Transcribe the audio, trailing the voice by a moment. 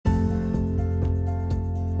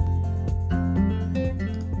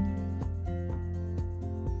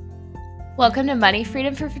Welcome to Money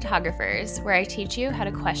Freedom for Photographers, where I teach you how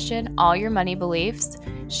to question all your money beliefs,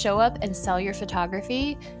 show up and sell your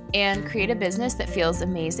photography, and create a business that feels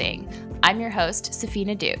amazing. I'm your host,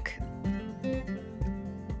 Safina Duke.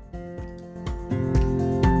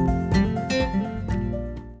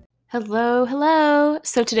 Hello.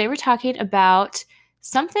 So today we're talking about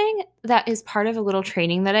something that is part of a little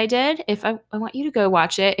training that I did. I want you to go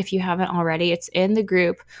watch it if you haven't already. It's in the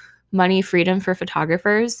group Money Freedom for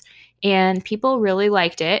Photographers, and people really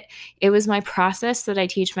liked it. It was my process that I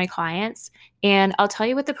teach my clients, and I'll tell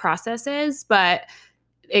you what the process is, but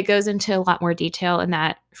it goes into a lot more detail in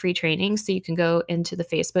that free training. So you can go into the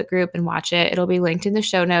Facebook group and watch it. It'll be linked in the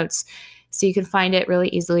show notes, so you can find it really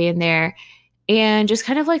easily in there and just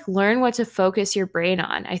kind of like learn what to focus your brain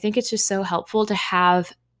on. I think it's just so helpful to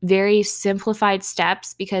have very simplified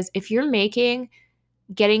steps, because if you're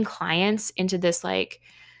getting clients into this like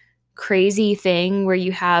crazy thing where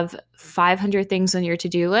you have 500 things on your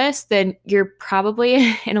to-do list, then you're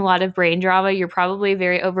probably in a lot of brain drama. You're probably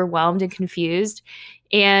very overwhelmed and confused,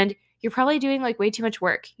 and you're probably doing like way too much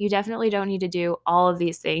work. You definitely don't need to do all of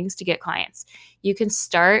these things to get clients. You can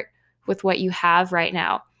start with what you have right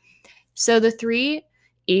now. So the 3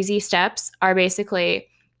 easy steps are basically,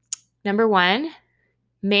 number 1,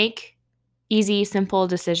 make easy, simple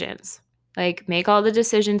decisions. Like, make all the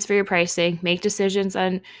decisions for your pricing, make decisions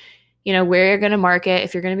on where you're going to market,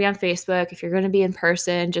 if you're going to be on Facebook, if you're going to be in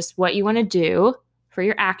person, just what you want to do for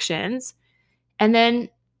your actions, and then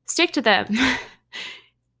stick to them.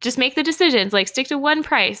 Just make the decisions, like stick to one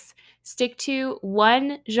price, stick to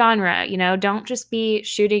one genre. Don't just be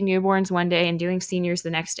shooting newborns one day and doing seniors the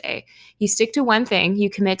next day. You stick to one thing, you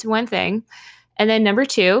commit to one thing. And then number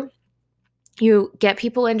 2, you get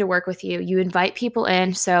people in to work with you. You invite people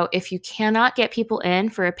in. So if you cannot get people in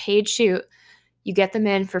for a paid shoot, you get them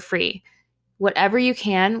in for free. Whatever you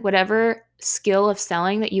can, whatever skill of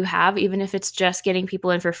selling that you have, even if it's just getting people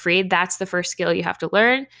in for free, that's the first skill you have to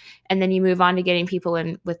learn. And then you move on to getting people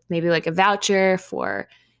in with maybe like a voucher for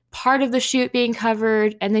part of the shoot being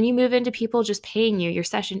covered. And then you move into people just paying you your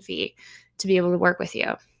session fee to be able to work with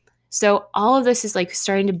you. So all of this is like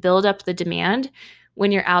starting to build up the demand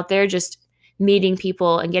when you're out there just meeting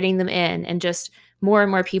people and getting them in, and just more and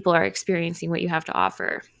more people are experiencing what you have to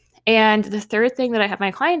offer. And the third thing that I have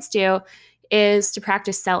my clients do is to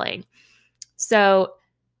practice selling. So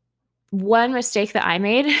one mistake that I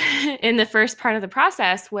made in the first part of the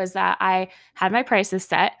process was that I had my prices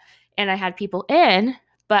set and I had people in,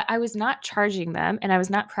 but I was not charging them and I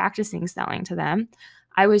was not practicing selling to them.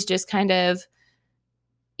 I was just kind of,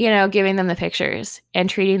 giving them the pictures and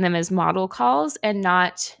treating them as model calls and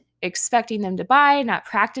not expecting them to buy, not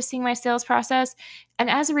practicing my sales process.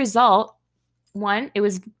 And as a result, one, it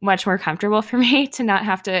was much more comfortable for me to not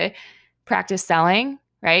have to practice selling,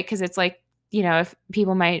 right? Because it's like, if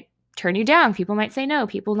people might turn you down, people might say no,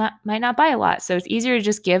 might not buy a lot. So it's easier to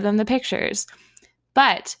just give them the pictures.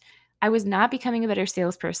 But I was not becoming a better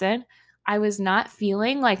salesperson. I was not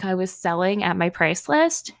feeling like I was selling at my price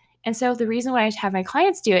list. And so the reason why I have my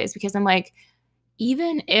clients do it is because I'm like,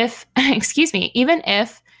 even if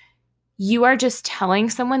you are just telling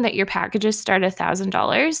someone that your packages start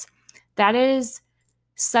 $1,000, that is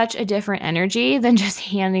such a different energy than just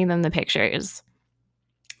handing them the pictures.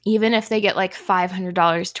 Even if they get like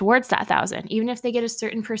 $500 towards that $1,000, even if they get a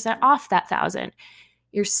certain percent off that $1,000,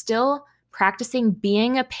 you're still practicing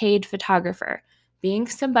being a paid photographer, being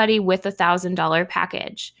somebody with $1,000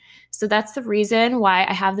 package. So that's the reason why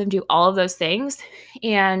I have them do all of those things.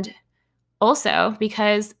 And also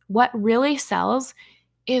because what really sells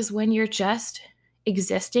is when you're just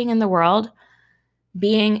existing in the world,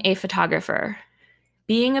 being a photographer,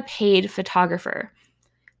 being a paid photographer,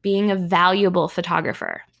 being a valuable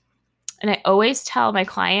photographer. And I always tell my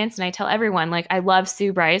clients, and I tell everyone, like, I love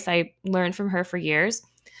Sue Bryce. I learned from her for years.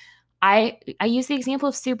 I use the example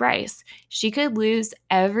of Sue Bryce. She could lose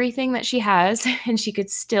everything that she has and she could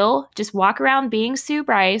still just walk around being Sue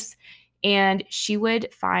Bryce and she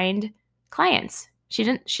would find clients. She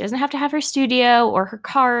doesn't have to have her studio or her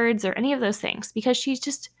cards or any of those things, because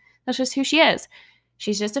that's just who she is.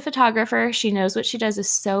 She's just a photographer. She knows what she does is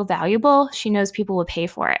so valuable. She knows people will pay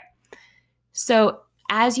for it. So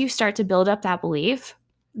as you start to build up that belief,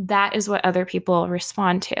 that is what other people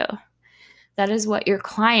respond to. That is what your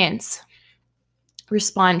clients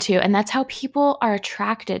respond to. And that's how people are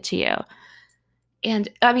attracted to you. And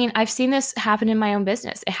I mean, I've seen this happen in my own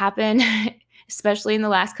business. It happened especially in the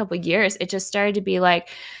last couple of years. It just started to be like,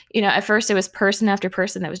 at first it was person after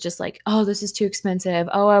person that was just like, oh, this is too expensive.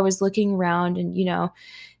 Oh, I was looking around and,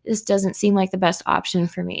 this doesn't seem like the best option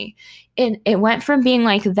for me. And it went from being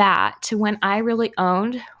like that to when I really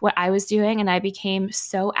owned what I was doing and I became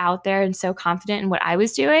so out there and so confident in what I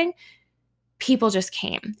was doing, people just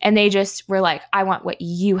came and they just were like, I want what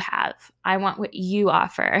you have. I want what you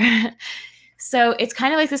offer. So it's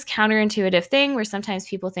kind of like this counterintuitive thing where sometimes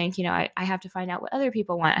people think, I have to find out what other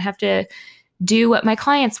people want. I have to do what my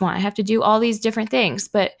clients want. I have to do all these different things.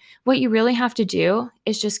 But what you really have to do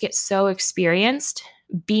is just get so experienced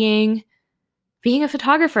being a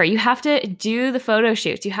photographer. You have to do the photo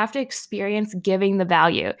shoots. You have to experience giving the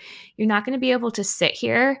value. You're not going to be able to sit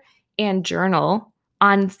here and journal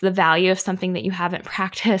on the value of something that you haven't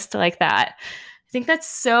practiced like that. I think that's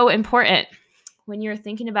so important when you're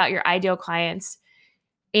thinking about your ideal clients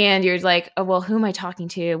and you're like, oh, well, who am I talking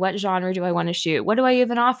to? What genre do I want to shoot? What do I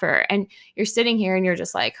even offer? And you're sitting here and you're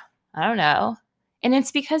just like, I don't know. And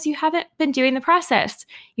it's because you haven't been doing the process.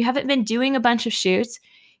 You haven't been doing a bunch of shoots.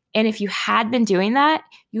 And if you had been doing that,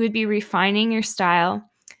 you would be refining your style.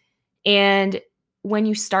 And when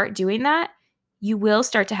you start doing that, you will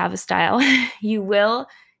start to have a style. You will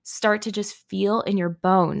start to just feel in your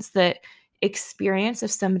bones the experience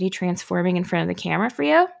of somebody transforming in front of the camera for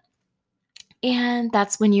you. And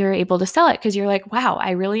that's when you're able to sell it because you're like, wow,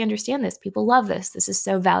 I really understand this. People love this. This is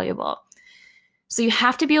so valuable. So you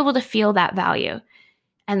have to be able to feel that value.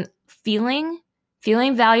 And feeling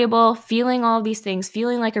valuable, feeling all these things,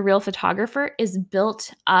 feeling like a real photographer is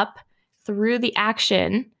built up through the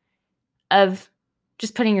action of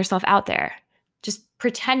just putting yourself out there, just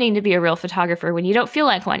pretending to be a real photographer when you don't feel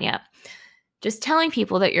like one yet, just telling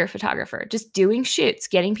people that you're a photographer, just doing shoots,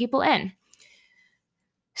 getting people in.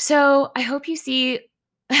 So I hope you see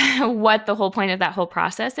what the whole point of that whole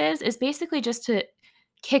process is basically just to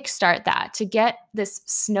kickstart that, to get this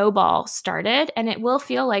snowball started. And it will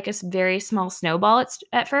feel like a very small snowball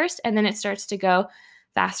at first, and then it starts to go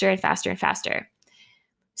faster and faster and faster.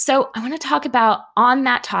 So I want to talk about, on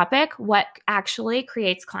that topic, what actually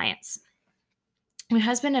creates clients. My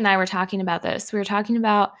husband and I were talking about this. We were talking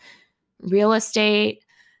about real estate,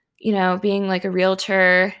 being like a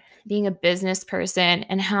realtor, being a business person,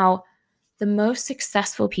 and how the most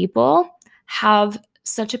successful people have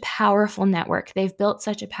such a powerful network. They've built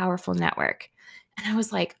such a powerful network. And I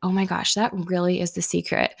was like, oh my gosh, that really is the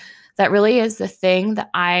secret. That really is the thing that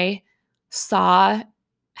I saw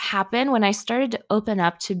happen when I started to open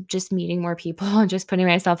up to just meeting more people and just putting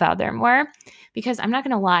myself out there more. Because I'm not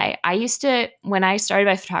going to lie, when I started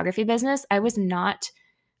my photography business, I was not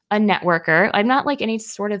a networker. I'm not like any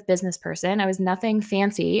sort of business person. I was nothing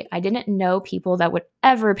fancy. I didn't know people that would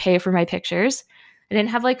ever pay for my pictures. I didn't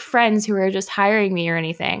have like friends who were just hiring me or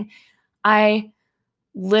anything. I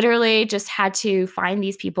literally just had to find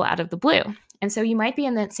these people out of the blue. And so you might be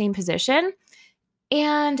in that same position.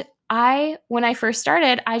 And when I first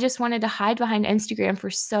started, I just wanted to hide behind Instagram for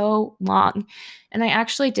so long. And I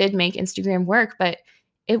actually did make Instagram work, but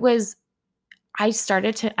I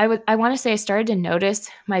started to notice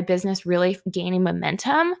my business really gaining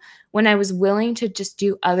momentum when I was willing to just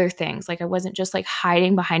do other things. Like I wasn't just like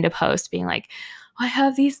hiding behind a post being like, oh, I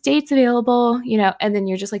have these dates available, and then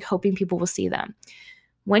you're just like hoping people will see them.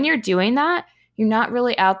 When you're doing that, you're not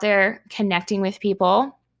really out there connecting with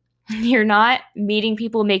people. You're not meeting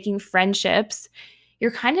people, making friendships.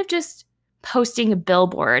 You're kind of just posting a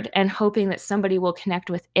billboard and hoping that somebody will connect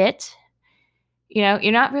with it.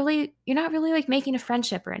 You're not really like making a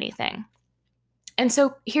friendship or anything. And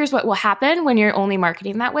so here's what will happen when you're only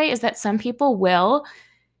marketing that way is that some people will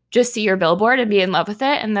just see your billboard and be in love with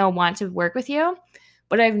it and they'll want to work with you.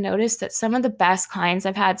 But I've noticed that some of the best clients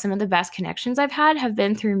I've had, some of the best connections I've had have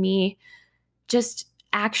been through me just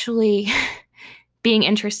actually being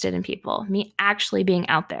interested in people, me actually being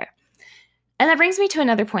out there. And that brings me to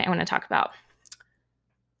another point I want to talk about.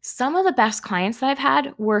 Some of the best clients that I've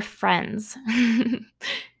had were friends.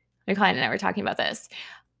 My client and I were talking about this.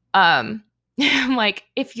 I'm like,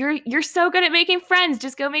 if you're so good at making friends,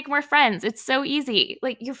 just go make more friends. It's so easy.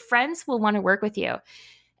 Like your friends will want to work with you.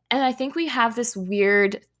 And I think we have this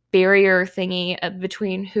weird barrier thingy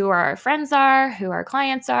between who our friends are, who our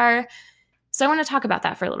clients are. So I want to talk about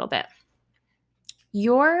that for a little bit.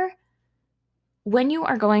 When you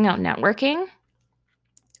are going out networking,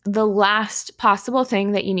 the last possible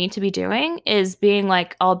thing that you need to be doing is being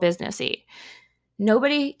like all businessy.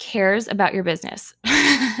 Nobody cares about your business.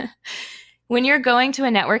 When you're going to a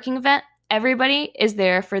networking event, everybody is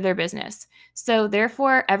there for their business. So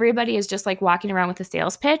therefore, everybody is just like walking around with a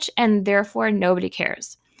sales pitch, and therefore nobody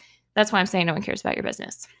cares. That's why I'm saying no one cares about your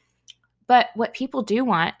business. But what people do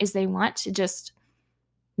want is they want to just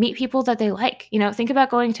meet people that they like. Think about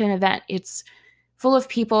going to an event. It's full of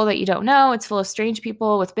people that you don't know. It's full of strange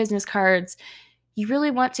people with business cards. You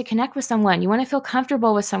really want to connect with someone. You want to feel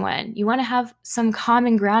comfortable with someone. You want to have some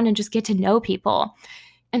common ground and just get to know people.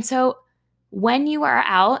 And so when you are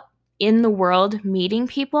out in the world meeting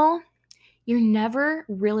people, you're never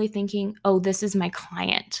really thinking, oh, this is my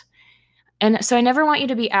client. And so I never want you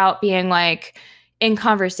to be out being like in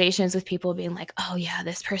conversations with people being like, oh yeah,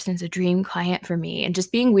 this person's a dream client for me. And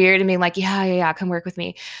just being weird and being like, yeah, come work with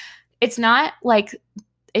me. It's not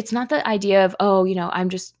the idea of, oh,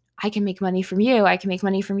 I can make money from you. I can make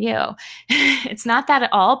money from you. It's not that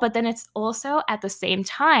at all. But then it's also at the same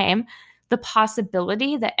time, the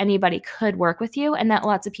possibility that anybody could work with you and that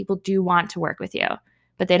lots of people do want to work with you,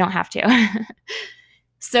 but they don't have to.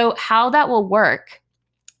 So how that will work,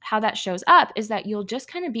 how that shows up is that you'll just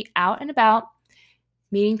kind of be out and about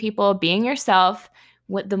meeting people, being yourself.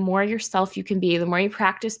 The more yourself you can be, the more you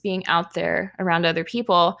practice being out there around other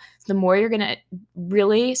people, the more you're going to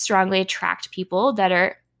really strongly attract people that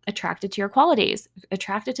are attracted to your qualities,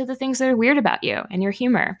 attracted to the things that are weird about you and your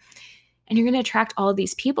humor. And you're going to attract all of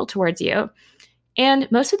these people towards you.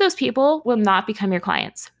 And most of those people will not become your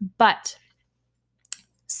clients, but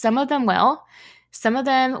some of them will. Some of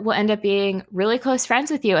them will end up being really close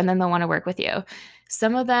friends with you, and then they'll want to work with you.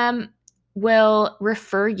 Some of them will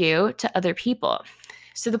refer you to other people.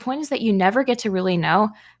 So the point is that you never get to really know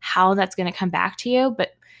how that's going to come back to you,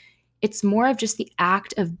 but it's more of just the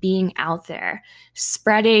act of being out there,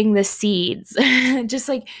 spreading the seeds. Just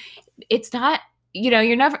like, it's not,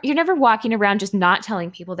 you're never walking around just not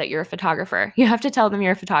telling people that you're a photographer. You have to tell them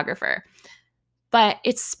you're a photographer. But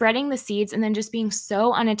it's spreading the seeds and then just being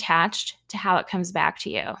so unattached to how it comes back to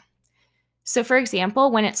you. So for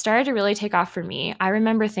example, when it started to really take off for me, I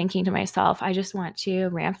remember thinking to myself, I just want to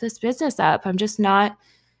ramp this business up. I'm just not,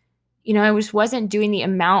 I just wasn't doing the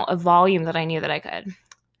amount of volume that I knew that I could.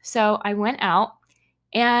 So I went out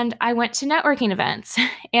and I went to networking events.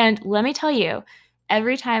 And let me tell you,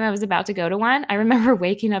 every time I was about to go to one, I remember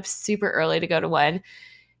waking up super early to go to one.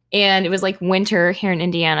 And it was like winter here in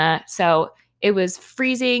Indiana. So it was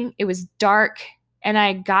freezing. It was dark. And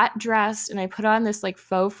I got dressed and I put on this like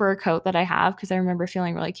faux fur coat that I have because I remember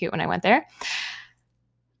feeling really cute when I went there.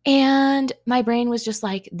 And my brain was just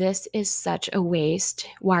like, this is such a waste.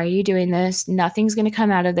 Why are you doing this? Nothing's going to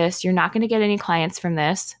come out of this. You're not going to get any clients from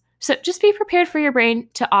this. So just be prepared for your brain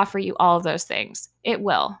to offer you all of those things. It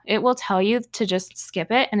will. It will tell you to just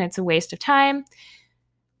skip it and it's a waste of time.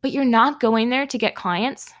 But you're not going there to get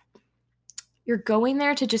clients. You're going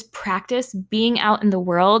there to just practice being out in the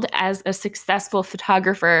world as a successful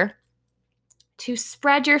photographer, to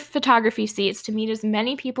spread your photography seeds, to meet as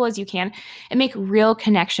many people as you can and make real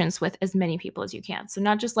connections with as many people as you can. So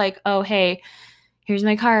not just like, oh, hey, here's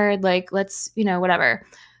my card. Like, let's, whatever.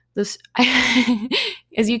 This,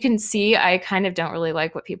 as you can see, I kind of don't really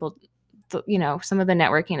like what people, some of the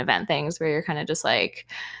networking event things where you're kind of just like,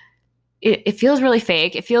 it feels really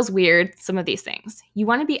fake. It feels weird. Some of these things. You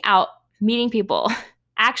want to be out meeting people,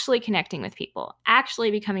 actually connecting with people,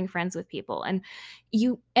 actually becoming friends with people. And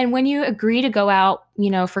when you agree to go out,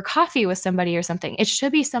 for coffee with somebody or something, it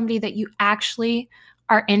should be somebody that you actually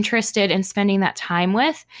are interested in spending that time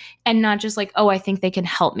with and not just like, oh, I think they can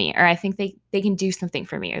help me, or I think they can do something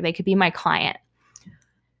for me, or they could be my client.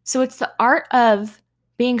 So it's the art of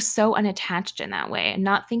being so unattached in that way and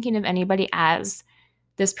not thinking of anybody as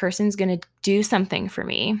this person's going to do something for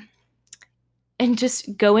me. And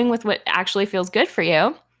just going with what actually feels good for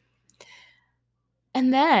you.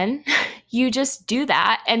 And then you just do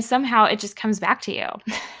that and somehow it just comes back to you.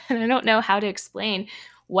 And I don't know how to explain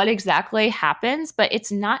what exactly happens, but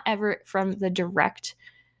it's not ever from the direct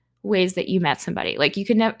ways that you met somebody. Like you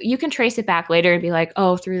can trace it back later and be like,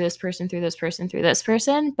 oh, through this person, through this person, through this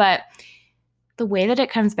person. But the way that it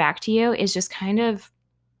comes back to you is just kind of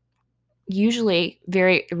usually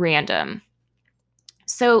very random.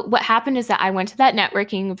 So what happened is that I went to that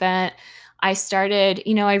networking event. I started,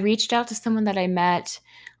 I reached out to someone that I met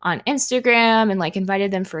on Instagram and like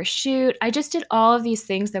invited them for a shoot. I just did all of these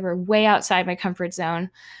things that were way outside my comfort zone,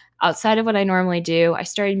 outside of what I normally do. I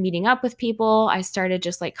started meeting up with people. I started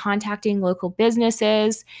just like contacting local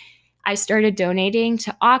businesses. I started donating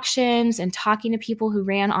to auctions and talking to people who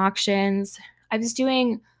ran auctions. I was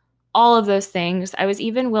doing all of those things. I was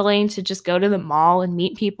even willing to just go to the mall and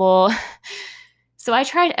meet people. So I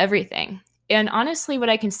tried everything. And honestly, what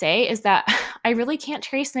I can say is that I really can't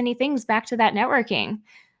trace many things back to that networking.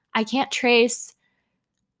 I can't trace,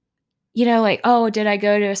 like, oh, did I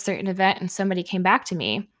go to a certain event and somebody came back to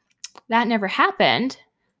me? That never happened.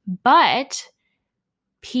 But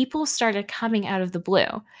people started coming out of the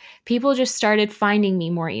blue. People just started finding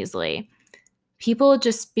me more easily. people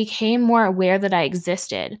just became more aware that I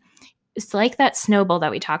existed. It's like that snowball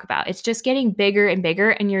that we talk about. It's just getting bigger and bigger,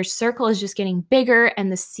 and your circle is just getting bigger,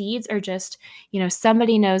 and the seeds are just,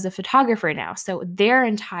 somebody knows a photographer now. So their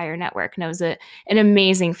entire network knows an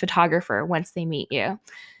amazing photographer once they meet you.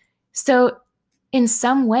 So in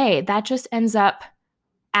some way, that just ends up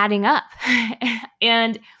adding up.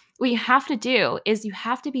 And what you have to do is you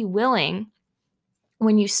have to be willing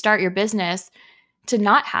when you start your business to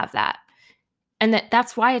not have that. And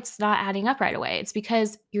that's why it's not adding up right away. It's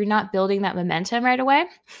because you're not building that momentum right away.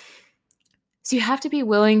 So you have to be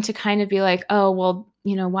willing to kind of be like, oh, well,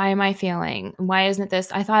 why am I failing? Why isn't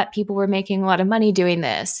this? I thought people were making a lot of money doing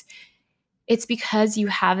this. It's because you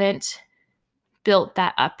haven't built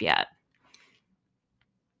that up yet.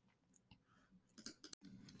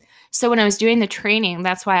 So when I was doing the training,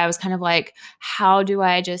 that's why I was kind of like, how do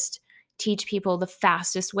I just teach people the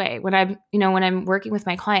fastest way? When I'm working with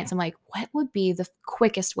my clients, I'm like, what would be the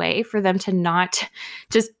quickest way for them to not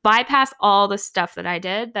just bypass all the stuff that I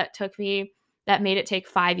did that made it take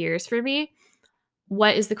 5 years for me?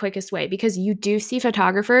 What is the quickest way? Because you do see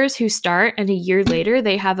photographers who start and a year later,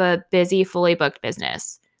 they have a busy, fully booked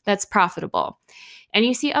business that's profitable. And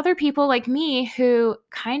you see other people like me who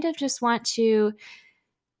kind of just want to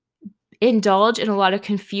indulge in a lot of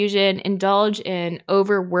confusion, indulge in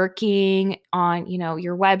overworking on,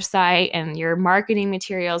 your website and your marketing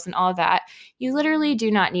materials and all of that. You literally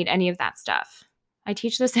do not need any of that stuff. I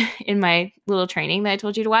teach this in my little training that I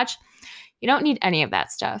told you to watch. You don't need any of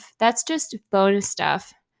that stuff. That's just bonus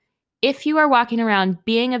stuff. If you are walking around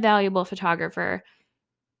being a valuable photographer,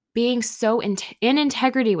 being so in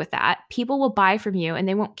integrity with that, people will buy from you and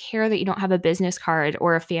they won't care that you don't have a business card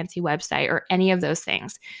or a fancy website or any of those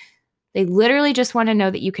things. They literally just want to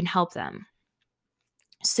know that you can help them.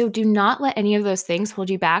 So do not let any of those things hold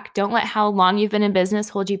you back. Don't let how long you've been in business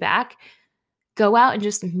hold you back. Go out and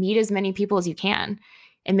just meet as many people as you can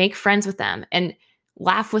and make friends with them and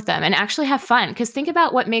laugh with them and actually have fun. Because think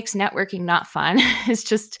about what makes networking not fun. It's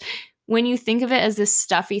just when you think of it as this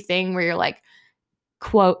stuffy thing where you're like,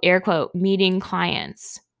 quote, air quote, meeting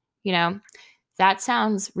clients, that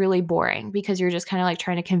sounds really boring because you're just kind of like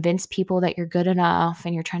trying to convince people that you're good enough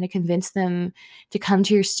and you're trying to convince them to come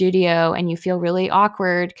to your studio and you feel really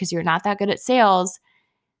awkward because you're not that good at sales.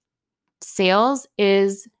 Sales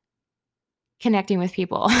is connecting with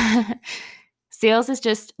people. Sales is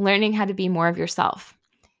just learning how to be more of yourself.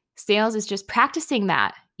 Sales is just practicing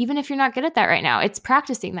that. Even if you're not good at that right now, it's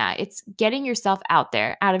practicing that. It's getting yourself out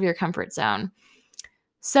there, out of your comfort zone.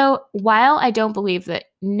 So while I don't believe that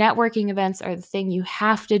networking events are the thing you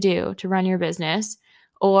have to do to run your business,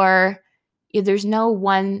 or there's no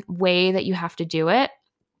one way that you have to do it,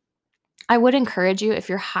 I would encourage you, if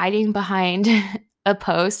you're hiding behind a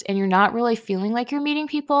post and you're not really feeling like you're meeting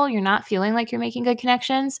people, you're not feeling like you're making good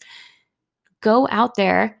connections, go out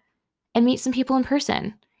there and meet some people in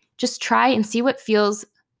person. Just try and see what feels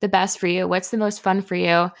the best for you, what's the most fun for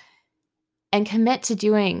you, and commit to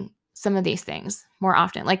doing some of these things more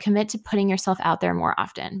often. Like commit to putting yourself out there more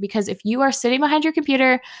often. Because if you are sitting behind your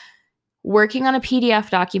computer working on a PDF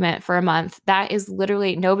document for a month, that is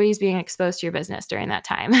literally nobody's being exposed to your business during that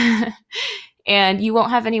time. And you won't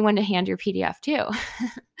have anyone to hand your PDF to.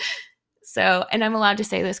 So, and I'm allowed to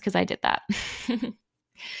say this because I did that.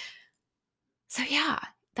 So yeah,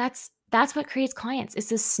 that's what creates clients. It's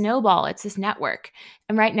this snowball. It's this network.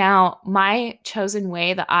 And right now, my chosen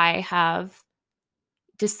way that I have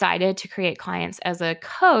decided to create clients as a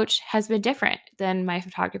coach has been different than my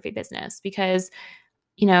photography business because,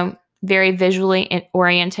 very visually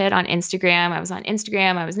oriented on Instagram. I was on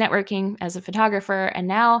Instagram. I was networking as a photographer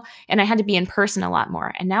and I had to be in person a lot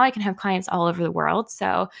more. And now I can have clients all over the world.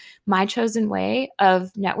 So my chosen way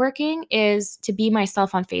of networking is to be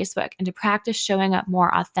myself on Facebook and to practice showing up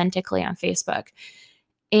more authentically on Facebook.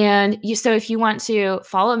 And so if you want to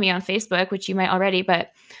follow me on Facebook, which you might already, but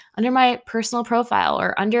under my personal profile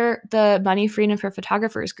or under the Money Freedom for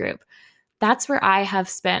Photographers group, that's where I have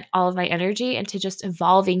spent all of my energy into just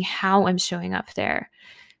evolving how I'm showing up there.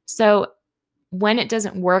 So when it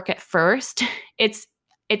doesn't work at first, it's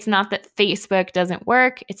not that Facebook doesn't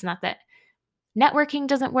work. It's not that networking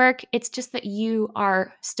doesn't work. It's just that you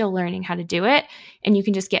are still learning how to do it. And you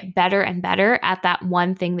can just get better and better at that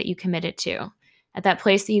one thing that you committed to, at that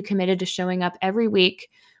place that you committed to showing up every week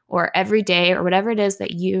or every day or whatever it is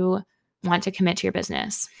that you want to commit to your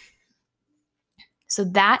business. So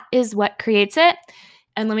that is what creates it.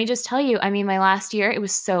 And let me just tell you, my last year, it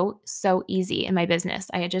was so, so easy in my business.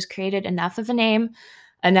 I had just created enough of a name,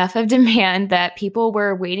 enough of demand that people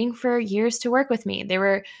were waiting for years to work with me. They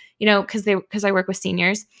were, because I work with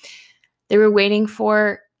seniors, they were waiting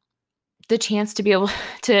for the chance to be able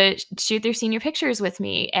to shoot their senior pictures with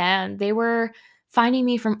me. And they were finding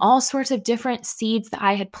me from all sorts of different seeds that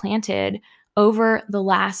I had planted over the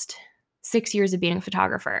last 6 years of being a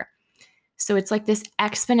photographer. So it's like this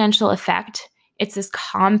exponential effect. It's this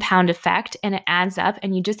compound effect, and it adds up.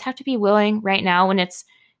 And you just have to be willing right now, when it's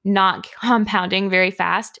not compounding very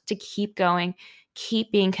fast, to keep going,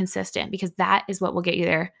 keep being consistent, because that is what will get you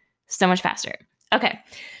there so much faster. Okay,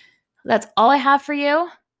 that's all I have for you.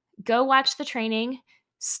 Go watch the training.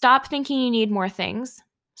 Stop thinking you need more things.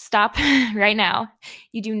 Stop right now.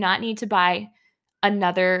 You do not need to buy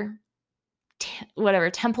another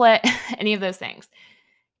template, any of those things.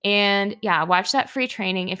 And yeah, watch that free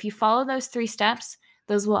training. If you follow those 3 steps,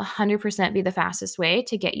 those will 100% be the fastest way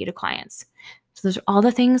to get you to clients. So those are all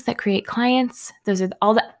the things that create clients. Those are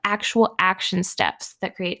all the actual action steps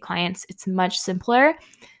that create clients. It's much simpler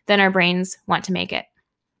than our brains want to make it.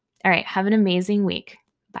 All right, have an amazing week.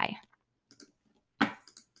 Bye.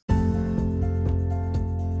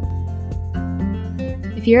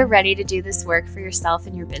 If you're ready to do this work for yourself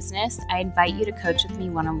and your business, I invite you to coach with me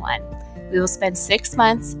one-on-one. We will spend 6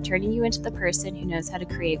 months turning you into the person who knows how to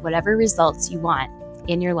create whatever results you want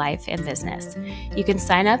in your life and business. You can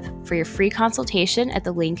sign up for your free consultation at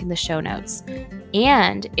the link in the show notes.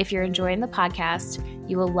 And if you're enjoying the podcast,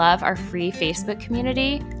 you will love our free Facebook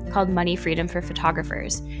community called Money Freedom for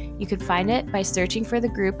Photographers. You can find it by searching for the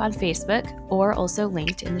group on Facebook, or also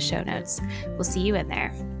linked in the show notes. We'll see you in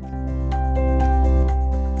there.